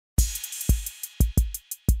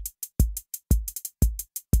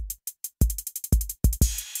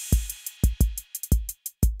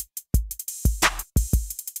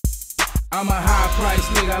I'm a high price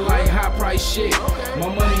nigga, I like high price shit. My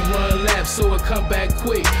money run laps, so it come back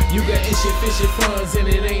quick. You got instant fishing funds and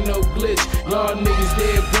it ain't no glitch. Y'all niggas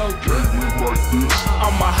dead broke.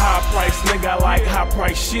 I'm a high price nigga, I like high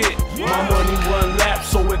price shit. My money run laps,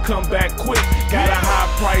 so it come back quick. Got a high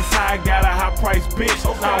price high, got a high price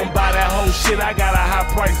bitch. I don't buy that whole shit, I got a high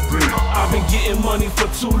price bitch. I've been getting money for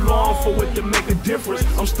too long for it to make a difference.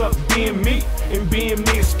 I'm stuck being me, and being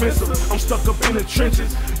me expensive. I'm stuck up in the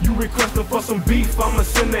trenches. You requesting for some beef, I'ma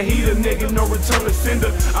send a heater, nigga, no return to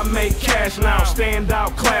sender. I make cash now, stand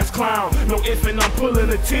out, class clown. No ifin', I'm pulling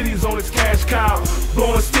the titties on this cash cow.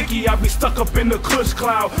 Blowing sticky, I be stuck up in the kush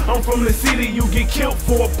cloud. I'm from the city, you get killed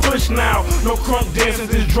for a push now. No crunk dancing,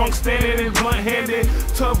 just drunk standing and blunt handed.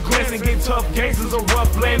 Tough glancing, get tough gangsters, a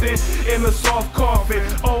rough landing in a soft coffin.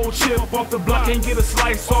 Old chip off the block, can't get a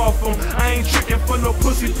slice off them. I ain't tricking for no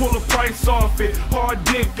pussy, pull the price off it. Hard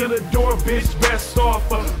dick to the door, bitch, best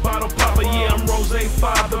offer. Bottle popper, yeah, I'm Rose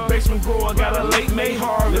 5, the basement grower, got a late May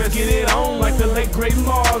harvest. Let's get it on like the late great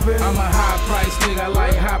Marvin. I'm a high price nigga, I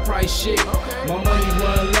like high price shit. My money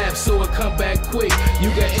run laps, so it come back quick. You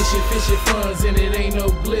got instant fishing funds and it ain't no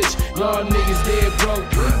glitch. Y'all niggas dead broke.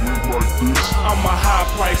 I'm a high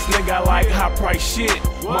price nigga, I like high price shit.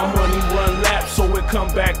 My money run laps, so it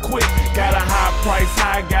come back quick. Got a high price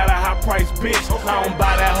high, got a high price bitch. I don't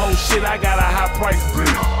buy that whole shit, I got a high price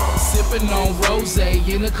bitch. Sipping on rosé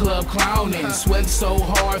in the club clowning. Sweating so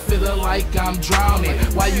hard, feeling like I'm drowning.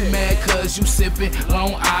 Why you mad? Cause you sipping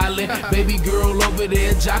Long Island. Baby girl over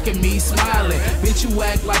there jocking me, smiling. Bitch, you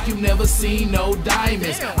act like you never seen no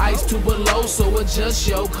diamonds. Ice too below, so adjust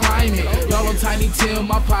your climate. Y'all on Tiny Tim,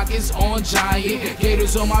 my pockets on giant.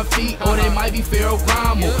 Gators on my feet, or they might be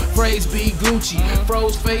Ferragamo. Phrase be Gucci,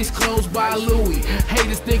 froze face closed by Louis.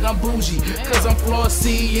 Haters think I'm bougie, cause I'm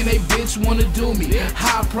flossy and they bitch wanna do me.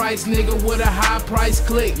 High price nigga with a high price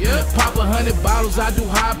click. Pop 100 bottles, I do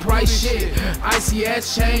high price shit. Icy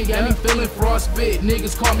ass chain got me feeling frostbit.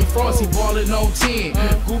 Niggas call me Frosty, ballin' on 10.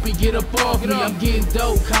 Goopy get up off me, I'm getting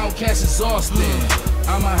dope, count cash exhausted.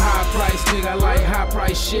 I'm a high price nigga, I like high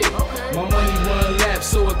price shit. My money run laps,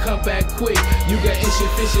 so it come back quick. You got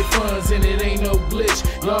instant fishing funds and it ain't no glitch.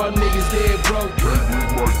 Y'all niggas dead broke.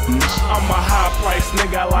 I'm a high price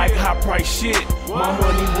nigga, I like high price shit. My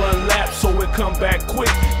money run laps, so it come back quick.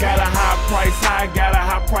 Got a high price high, got a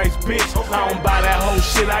high price bitch. I don't buy that whole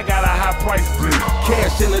shit, I got a high price bitch.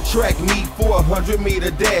 Cash in the track meet for a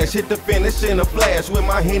 100-meter dash. Hit the finish in a flash with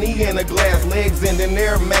my Henny in a glass. Legs in the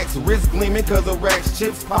Air Max, wrist gleaming cause of racks.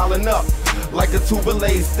 Chips piling up like a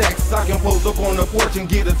two-belay stack. I can post up on the porch and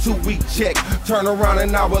get a 2-week check. Turn around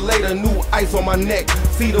an hour later, new ice on my neck.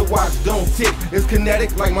 See the watch don't tick, it's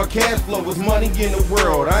kinetic like my cash flow is money in the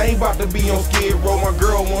world. I ain't about to be on Skid Row. My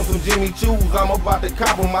girl wants some Jimmy Choos, I'm about to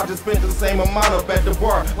cop them. I just spent the same amount up at the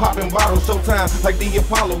bar, popping bottles. Showtime like the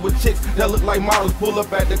Apollo with chicks that look like models. Pull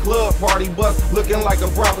up at the club, party bus looking like a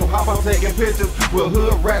brothel. Hop out taking pictures with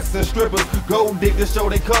hood rats and strippers. Gold diggers show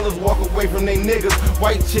their colors, walk away from they niggas.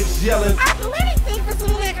 White chicks yelling, I'll do anything for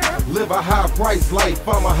some liquor. Live a high price life,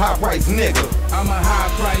 I'm a high price nigga. I'm a high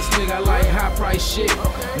price nigga, I like high price shit.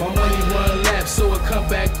 My money run laps, so it come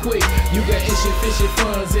back quick. You got instant fishing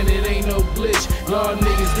funds and it ain't no glitch. Y'all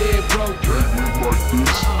niggas dead broke.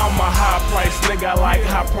 I'm a high price nigga, I like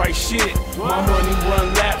high price shit. My money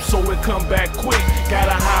run laps, so it come back quick. Got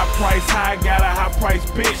a high price high, got a high price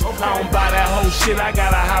bitch. I don't buy that whole shit, I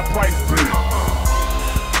got a high price bitch.